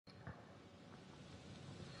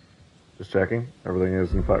Just checking. Everything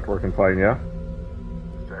is in fact working fine, yeah?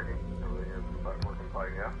 Just checking. Everything is in fact working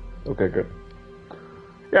fine, yeah? Okay, good.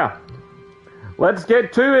 Yeah. Let's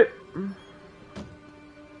get to it!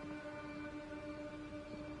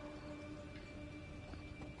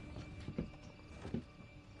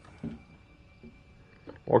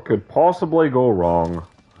 What could possibly go wrong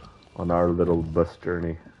on our little bus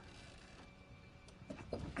journey?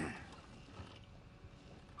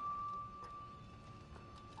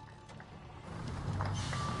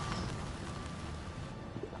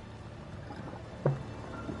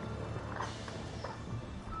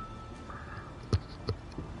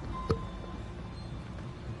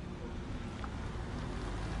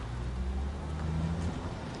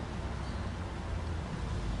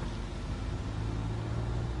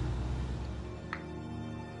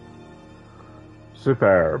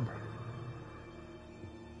 Superb.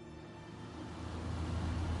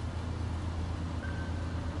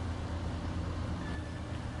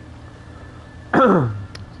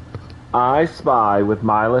 I spy with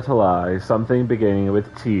my little eye something beginning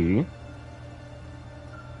with T.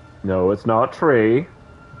 No, it's not tree.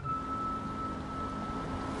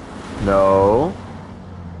 No.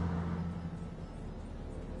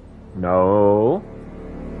 No.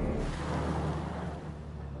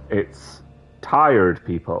 It's tired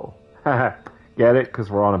people. Get it? Because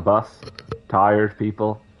we're on a bus. Tired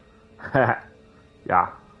people. Yeah.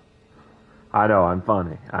 I know, I'm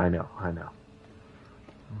funny. I know.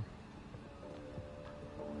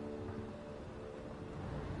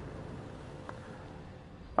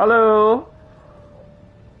 Hello!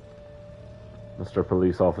 Mr.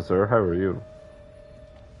 Police Officer, how are you?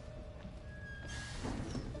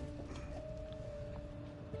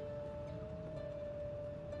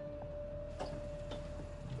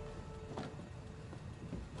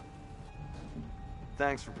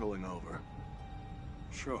 Thanks for pulling over.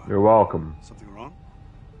 Sure. You're welcome. Something wrong?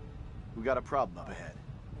 We got a problem up ahead.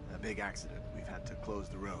 A big accident. We've had to close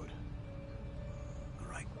the road.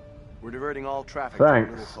 All right. We're diverting all traffic to Thanks,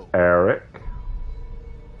 Little Hope. Eric.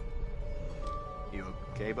 You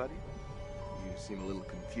okay, buddy? You seem a little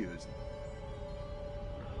confused.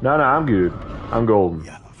 No, I'm good. I'm golden.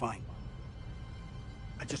 Yeah, I'm fine.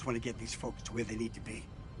 I just want to get these folks to where they need to be.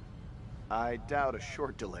 I doubt a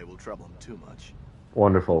short delay will trouble them too much.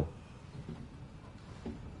 Wonderful.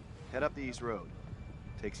 Head up the East Road.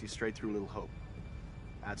 Takes you straight through Little Hope.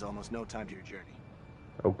 Adds almost no time to your journey.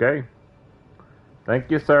 Okay. Thank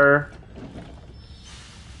you, sir.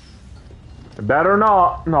 Better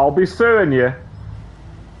not, and I'll be suing you.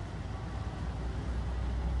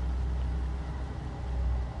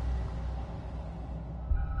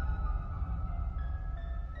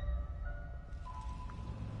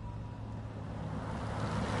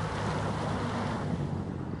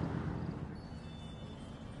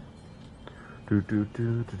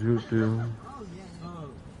 Do.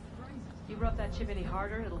 You rub that chip any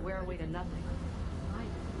harder, it'll wear away to nothing.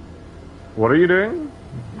 What are you doing?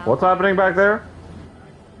 What's happening back there?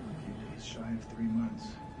 He's shy of 3 months.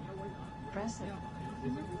 Impressive.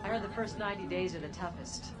 I heard the first 90 days are the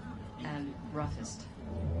toughest and roughest.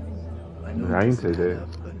 I know 90 it's days.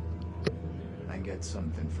 tough, but I get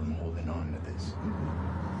something from holding on to this.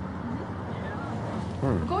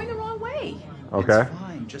 We're going the wrong way. Okay. It's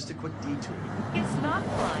fine, just a quick detour. It's not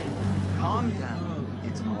fine. Calm down.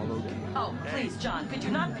 It's all okay. Oh, please, John, could you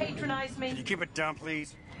not patronize me? Can you keep it down,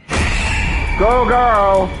 please? Go,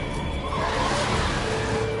 girl!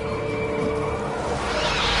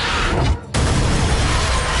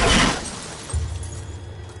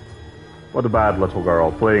 What a bad little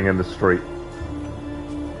girl playing in the street.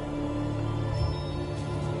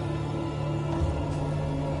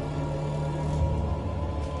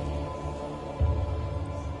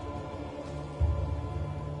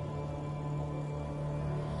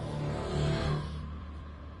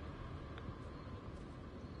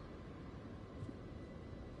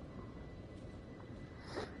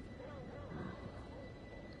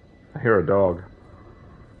 I hear a dog.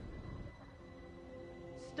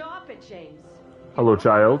 Stop it, James. Hello,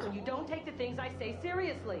 child. When you don't take the things I say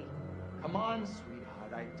seriously. Come on,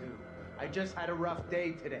 sweetheart, I do. I just had a rough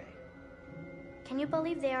day today. Can you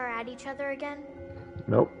believe they are at each other again?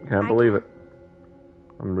 Nope, can't believe it.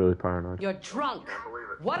 I'm really paranoid. You're drunk.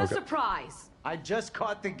 What a surprise. I just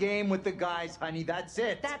caught the game with the guys, honey, that's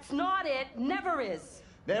it. That's not it. Never is.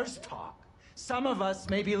 There's talk. Some of us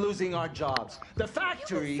may be losing our jobs. The You've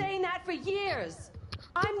factory... been saying that for years.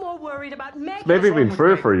 I'm more worried about Megan. Maybe been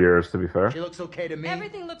true for years, to be fair. She looks okay to me.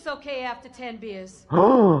 Everything looks okay after 10 beers.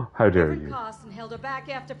 Oh, how dare Reverend you. Carson held her back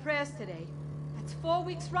after prayers today. That's 4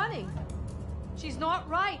 weeks running. She's not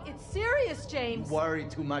right. It's serious, James. Worry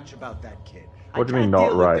too much about that kid. What do you I mean can't not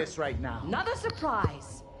deal right? with this right now. Another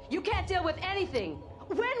surprise. You can't deal with anything.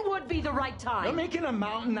 When would be the right time? You're making a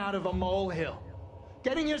mountain out of a molehill.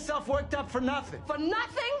 Getting yourself worked up for nothing. For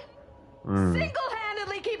nothing?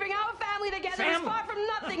 Single-handedly keeping our family together Sam. is far from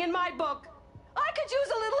nothing in my book. I could use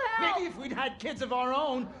a little help. Maybe if we'd had kids of our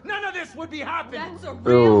own, none of this would be happening. That's a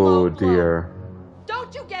real Oh low blow. dear.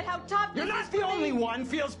 Don't you get how tough You're this not is the for only me? one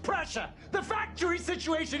feels pressure. The factory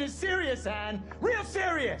situation is serious, Anne. Real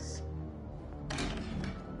serious.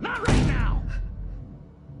 Not right now.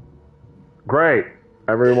 Great.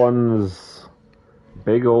 Everyone's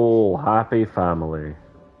big ol' happy family.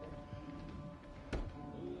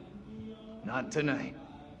 Not tonight.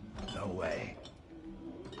 No way.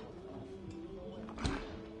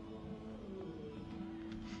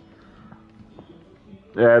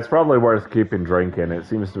 Yeah, it's probably worth keeping drinking. It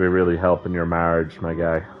seems to be really helping your marriage, my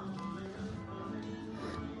guy.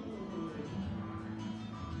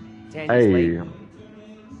 Tanya's Hey. late.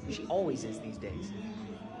 She always is these days.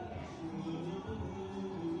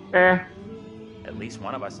 At least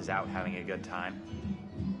one of us is out having a good time.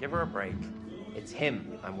 Give her a break. It's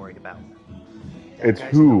him I'm worried about. It's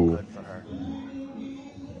Guy's who? no good for her.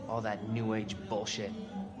 All that new age bullshit.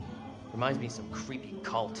 Reminds me of some creepy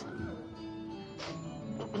cult.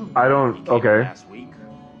 I He don't. came in Okay. last week.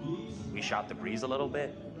 We shot the breeze a little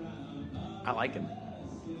bit. I like him.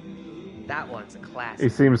 That one's a classic. He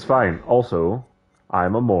seems fine. Also,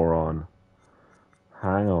 I'm a moron.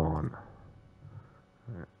 Hang on.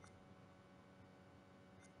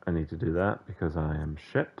 I need to do that because I am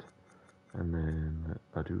shit. And then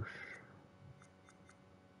badoosh.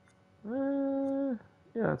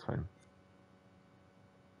 Yeah, that's fine.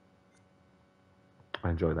 I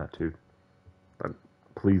enjoy that too. That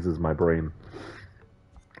pleases my brain.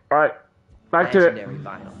 Alright, back to it. Legendary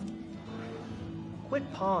vinyl.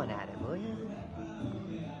 Quit pawing at him, will you?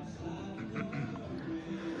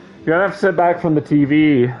 You're gonna have to sit back from the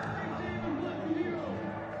TV.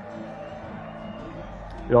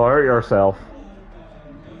 You'll hurt yourself.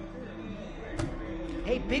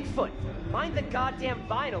 Hey, Bigfoot, mind the goddamn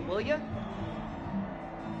vinyl, will you?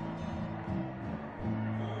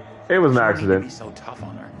 It was an You don't need to accident. be so tough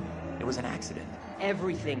on her. It was an accident.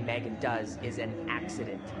 Everything Megan does is an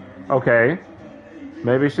accident. Okay.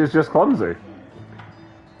 Maybe she's just clumsy.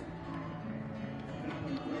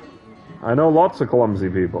 I know lots of clumsy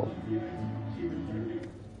people.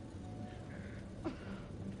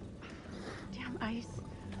 Damn ice.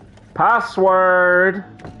 Password!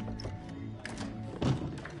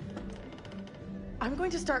 I'm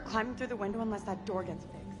going to start climbing through the window unless that door gets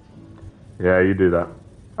fixed. Yeah, you do that.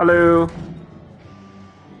 Hello.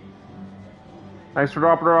 Thanks for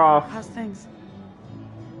dropping her off. How's things?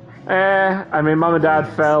 I mean, Mom and Dad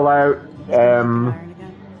fell out. Iron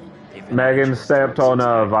again? They've been Megan anxious stepped on a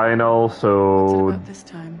vinyl, What's it so about this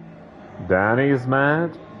time? Danny's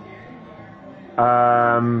mad?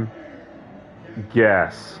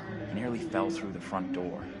 Guess. He nearly fell through the front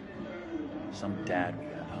door. Some dad we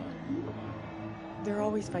got, huh? They're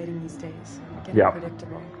always fighting these days. Getting Yep.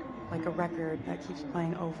 predictable. Like a record that keeps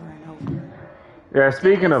playing over and over. Yeah,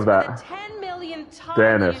 speaking Dennis, of for that. the 10 million time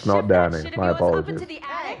Dennis, you not shipped that Danny. shit of My yours up apologies. into the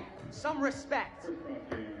attic? Hey, some respect.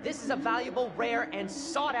 This is a valuable, rare, and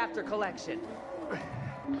sought-after collection.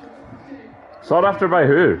 Sought after by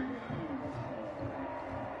who?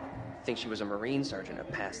 Think she was a Marine sergeant in a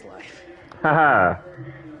past life. Haha.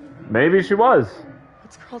 Maybe she was.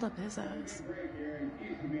 What's curled up his ass?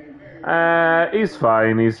 He's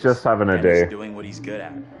fine. He's just having a Dennis day. doing what he's good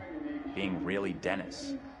at. Being really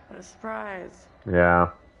Dennis. What a surprise. Yeah.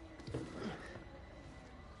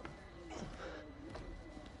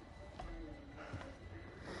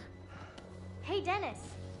 Hey, Dennis.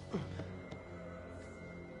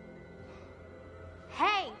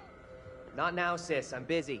 Hey! Not now, sis. I'm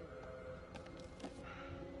busy.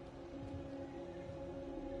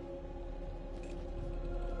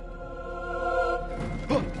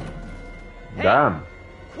 Hey, Damn.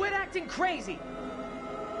 quit acting crazy.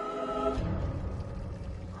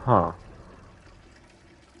 Huh.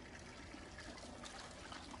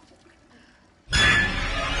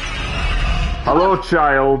 Hello,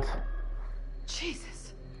 child.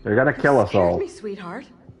 Jesus. You're gonna kill us Scared all. me, sweetheart.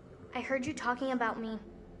 I heard you talking about me.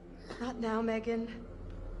 Not now, Megan.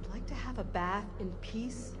 I'd like to have a bath in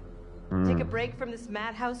peace. Hmm. Take a break from this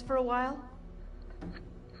madhouse for a while.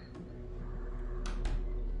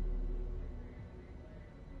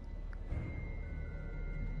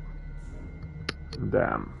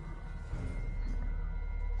 Damn.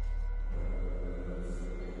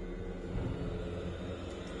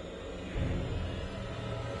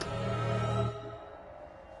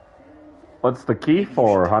 What's the key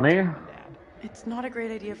for, honey? It's not a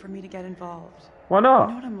great idea for me to get involved. Why You know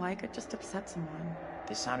not? what I'm like? I just upset someone.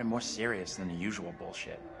 This sounded more serious than the usual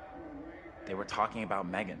bullshit. They were talking about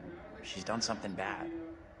Megan. She's done something bad.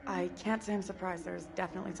 I can't say I'm surprised. There's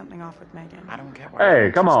definitely something off with Megan. I don't get why Hey,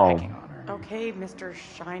 everyone come keeps on. picking on her. Okay, Mr.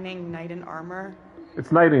 Shining Knight in Armor.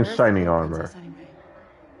 It's knight in Where's shining the armor. princess anyway?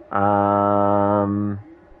 I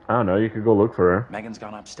don't know. You could go look for her. Megan's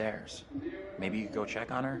gone upstairs. Maybe you could go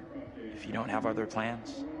check on her if you don't have other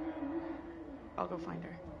plans. I'll go find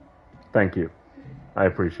her. Thank you. I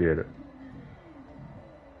appreciate it.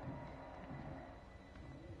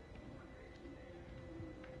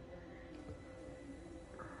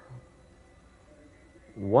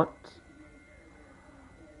 What?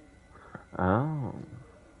 Oh.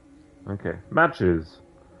 Okay. Matches.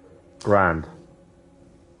 Grand.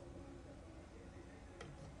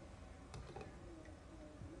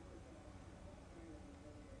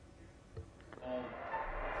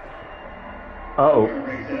 Uh-oh.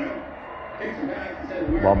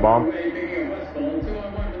 Bomb bomb.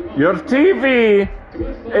 Your TV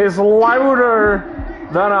is louder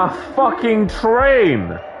than a fucking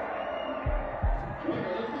train.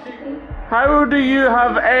 How do you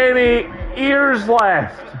have any ears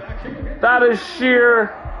left? That is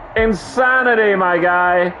sheer insanity, my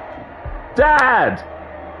guy. Dad!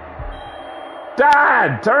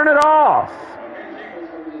 Dad, turn it off!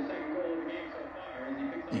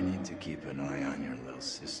 You need to keep an eye on your little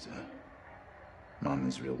sister. Mom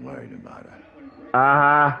is real worried about her.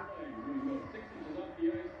 Uh-huh.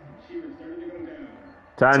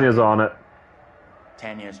 Tanya's on it.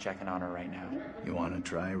 Tanya's checking on her right now. You want to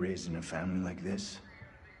try raising a family like this?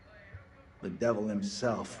 The devil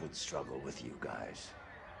himself would struggle with you guys.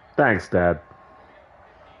 Thanks, Dad.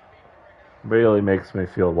 Really makes me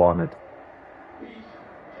feel wanted.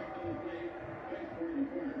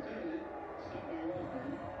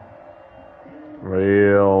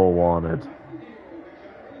 Real wanted.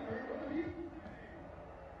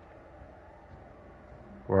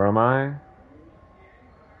 Where am I?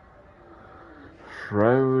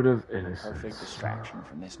 Shroud of Innocence. Perfect distraction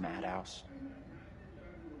from this madhouse.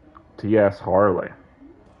 T.S. Harley.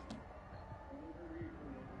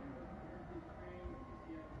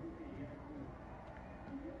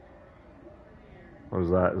 What is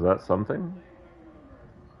that? Is that something?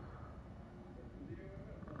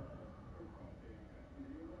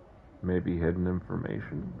 Maybe hidden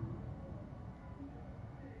information?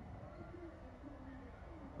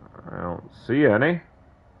 I don't see any.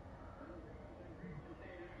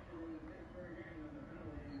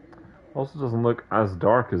 Also doesn't look as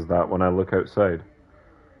dark as that when I look outside.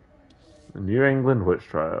 The New England Witch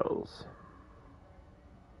Trials.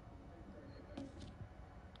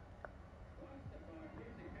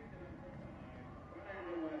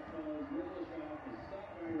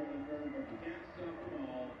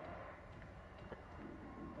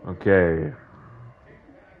 Okay.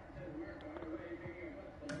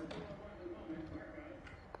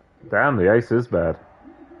 Damn, the ice is bad.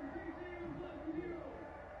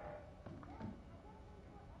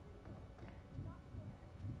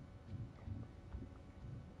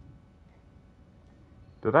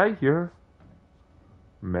 Did I hear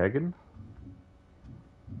Megan?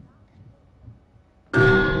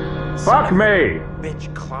 Fuck me!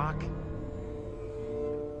 Bitch clock.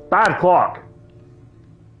 Bad clock!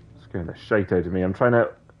 Scaring the shite out of me. I'm trying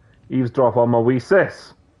to eavesdrop on my wee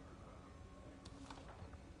sis.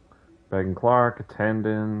 Megan Clark,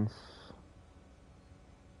 attendance.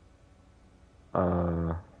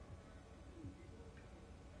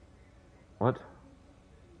 What?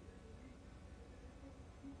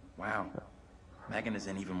 Wow. Megan is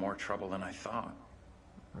in even more trouble than I thought.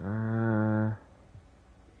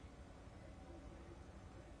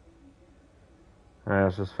 I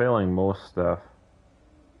was just failing most stuff.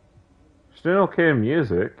 She's doing okay in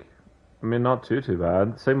music. I mean, not too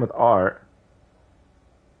bad. Same with art.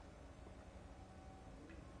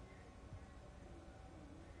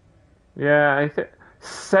 Yeah, I think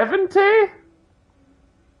 70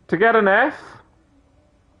 to get an F.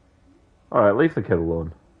 All right, leave the kid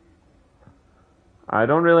alone. I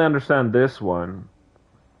don't really understand this one.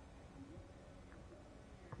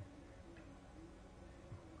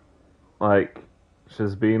 Like,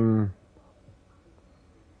 she's been...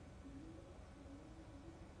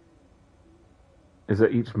 Is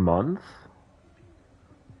it each month?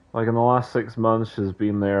 Like, in the last 6 months, she's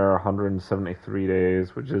been there 173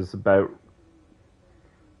 days, which is about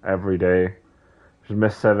every day. She's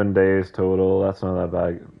missed 7 days total. That's not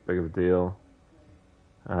that big of a deal.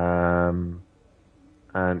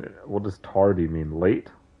 And what does tardy mean? Late?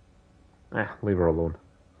 Leave her alone.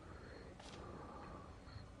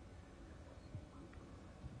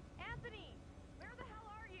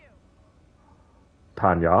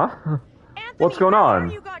 Tanya? Anthony, What's going where on?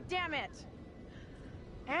 are you, goddammit?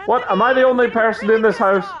 What? Am I the only person in this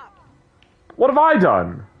house? What have I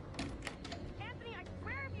done? Anthony, I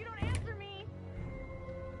swear if you don't answer me.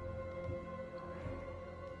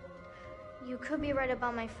 You could be right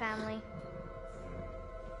about my family.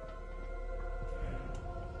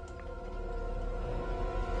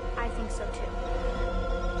 I think so too.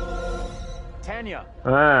 Tanya.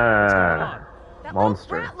 Ah, That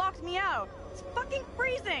monster. little brat locked me out. It's fucking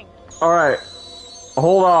freezing. Alright.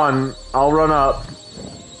 Hold on. I'll run up.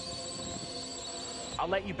 I'll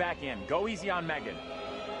let you back in. Go easy on Megan.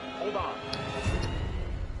 Hold on.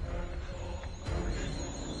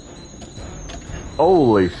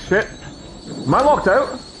 Holy shit. Am I locked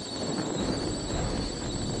out?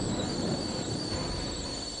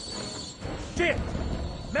 Shit!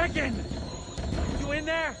 Megan! You in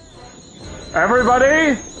there?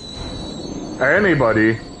 Everybody?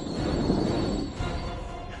 Anybody?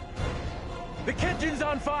 The kitchen's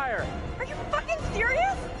on fire! Are you fucking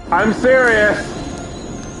serious? I'm serious.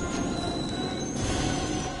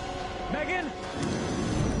 Megan?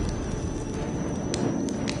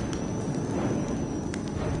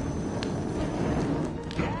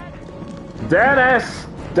 Dennis!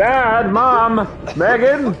 Dad, Mom,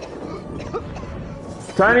 Megan?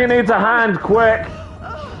 Tanya needs a hand, quick.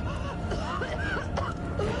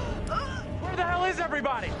 Where the hell is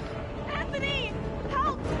everybody? Anthony,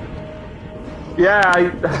 help! Yeah,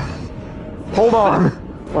 hold on.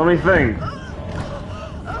 Let me think.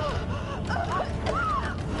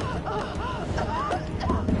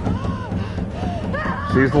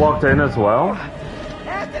 She's locked in as well?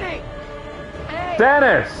 Anthony! Hey!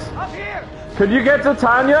 Dennis! Up here! Could you get to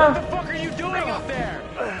Tanya? What the fuck are you doing up there?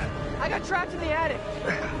 I got trapped in the attic.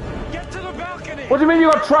 Get to the balcony! What do you mean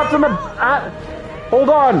you got trapped in the... Hold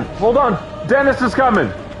on, hold on. Dennis is coming.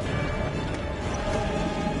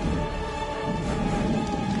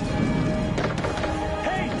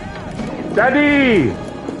 Hey! Daddy!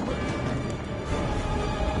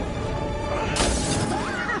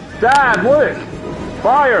 Dad, look!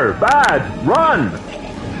 Fire! Bad! Run!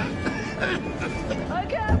 I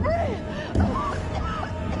can't breathe!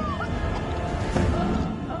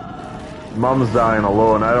 Mom's dying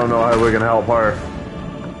alone. I don't know how we can help her.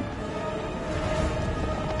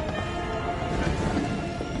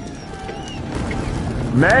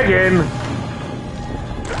 Megan!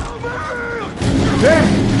 Shit!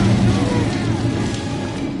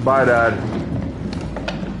 Bye, Dad.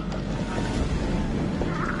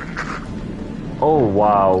 Oh,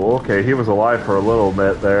 wow. Okay, he was alive for a little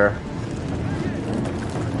bit there.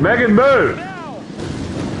 Megan, move!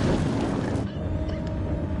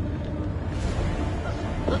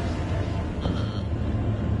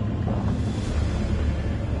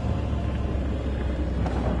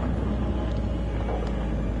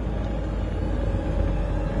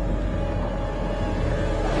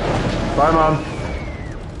 Bye, Mom.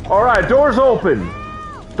 Alright, doors open.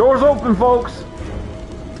 Doors open, folks.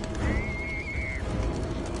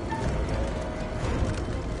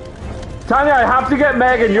 Tanya, I have to get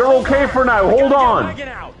Megan. You're okay for now. Hold on. Megan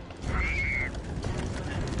out!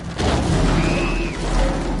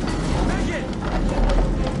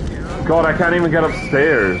 God, I can't even get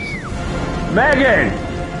upstairs. Megan!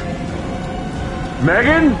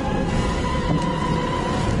 Megan?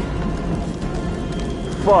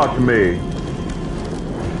 Fuck me.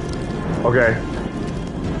 Okay.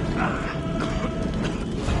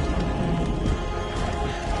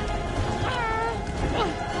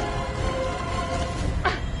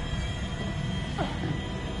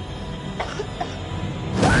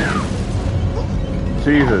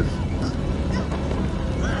 Jesus.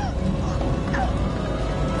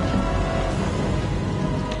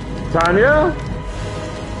 Tanya?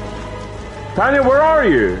 Tanya, where are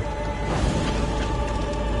you?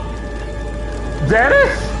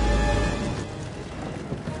 Dennis?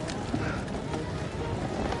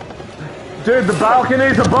 Dude, the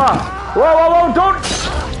balcony's above. Whoa, whoa, whoa, don't...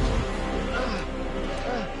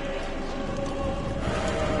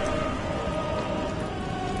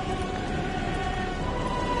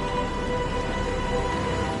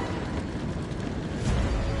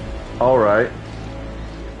 All right.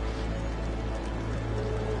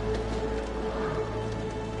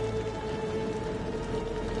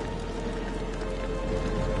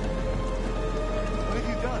 What have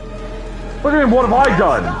you done? What do you mean, what have I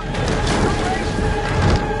done?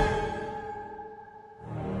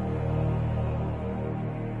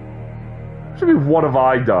 What do you mean, what have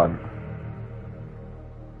I done?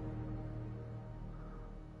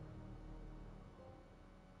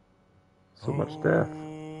 So much death.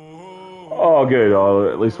 Oh, good.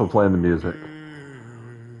 Oh, at least we're playing the music.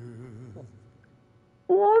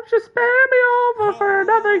 Spare me over for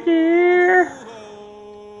another year.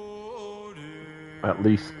 At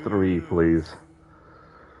least 3, please.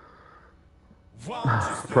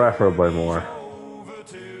 Preferably more.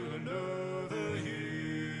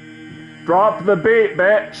 Drop the beat,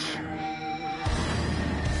 bitch!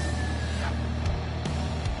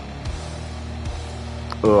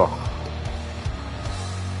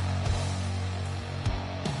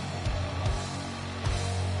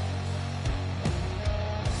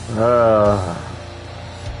 Ugh.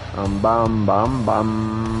 Bum bum bum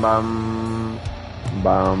bum bum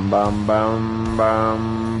bum bum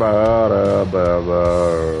bum ba da ba ba.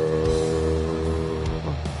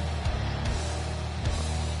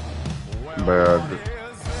 Bad.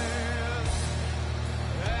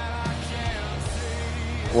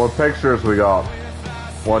 What pictures we got?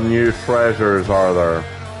 What new treasures are there?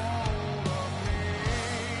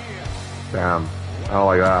 Damn, I don't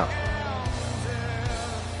like that.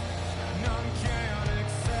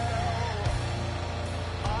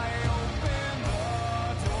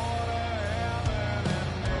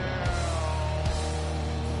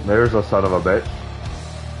 There's a son of a bitch.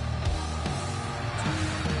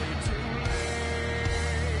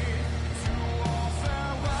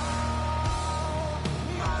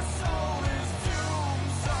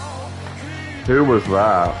 Who was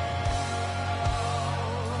that?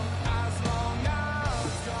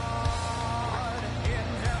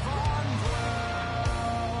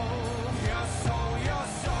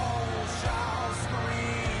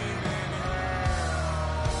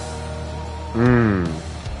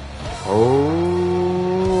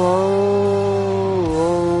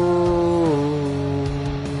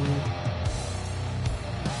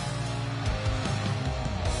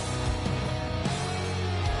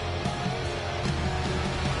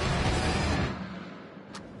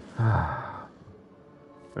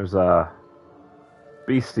 There's a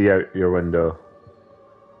beastie out your window.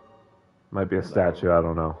 Might be a statue, I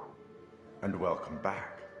don't know. And welcome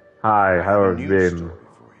back. Hi, how have you been? Story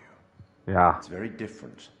for you. Yeah. It's very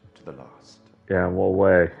different to the last. Yeah, in what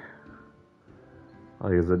way?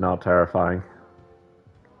 Like, is it not terrifying?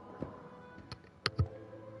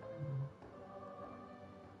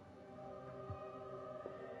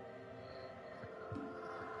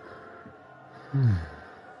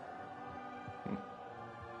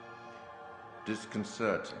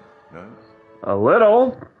 Disconcerting, no? A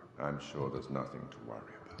little. I'm sure there's nothing to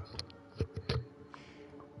worry about.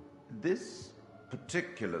 This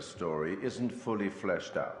particular story isn't fully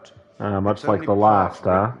fleshed out. Much It's like only the part last,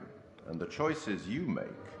 huh? written, and the choices you make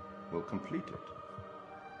will complete it.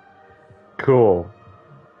 Cool.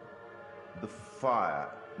 The fire,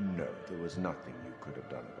 no, there was nothing you could have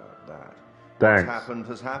done about that. Thanks. What's happened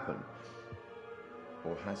has happened.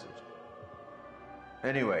 Or has it?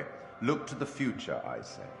 Anyway, look to the future, I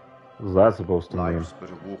say. What's that supposed to mean? Life's but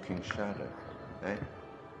a walking shadow, eh?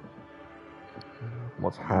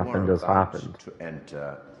 What's You happened are has about happened. to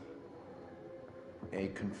enter a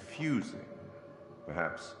confusing,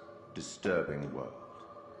 perhaps disturbing world.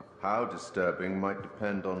 How disturbing might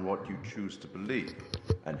depend on what you choose to believe,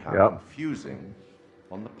 and how confusing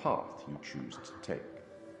on the path you choose to take.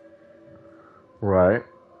 Right.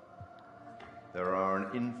 There are an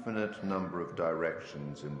infinite number of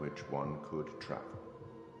directions in which one could travel.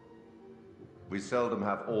 We seldom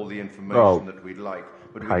have all the information that we'd like,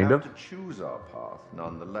 but we have to choose our path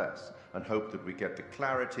nonetheless, and hope that we get the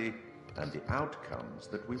clarity and the outcomes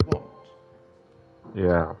that we want.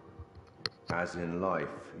 Yeah. As in life,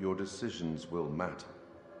 your decisions will matter.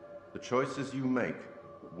 The choices you make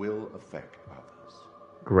will affect others.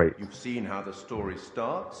 Great. You've seen how the story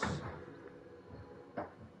starts.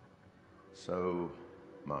 So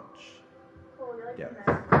much death.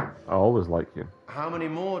 I always like you. How many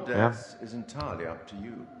more deaths is entirely up to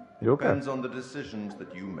you. It You okay? depends on the decisions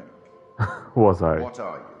that you make. Was I? What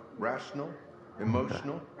are you? Rational?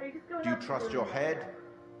 Emotional? Do you trust your head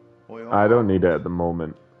or your I don't heart? need it at the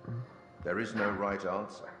moment. There is no right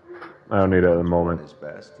answer. I don't need it at the moment. One is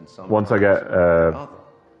best and sometimes Once I get the other.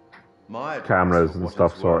 My advice cameras for and what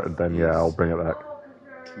stuff it's worth sorted, then yeah, I'll bring it back.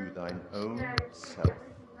 To thine own self.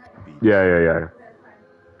 Yeah.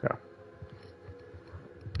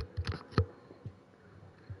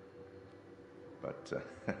 But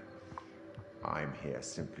I'm here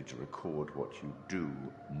simply to record what you do,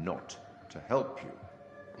 not to help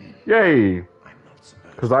you. Yay! I'm not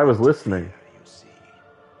supposed Because I was listening. you see.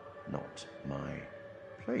 Not my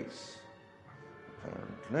place,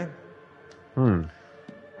 apparently.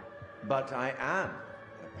 But I am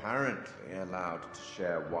apparently allowed to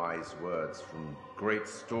share wise words from great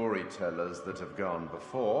storytellers that have gone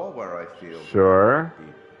before, where I feel Sure. it would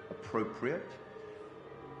be appropriate.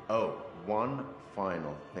 Oh, one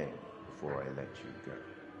final thing before I let you go.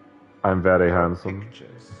 I'm very handsome.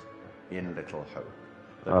 Pictures in Little Hope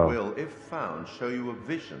that will, if found, show you a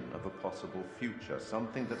vision of a possible future,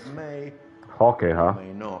 something that may or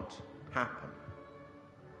may not happen.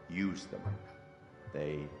 Use them.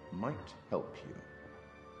 They might help you.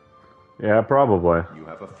 Yeah, probably. You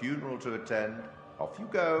have a funeral to attend. Off you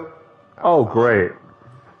go. Oh, great.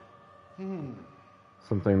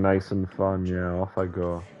 Something nice and fun, yeah, off I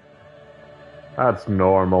go. That's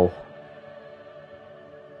normal.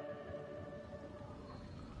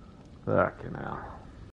 Fucking hell.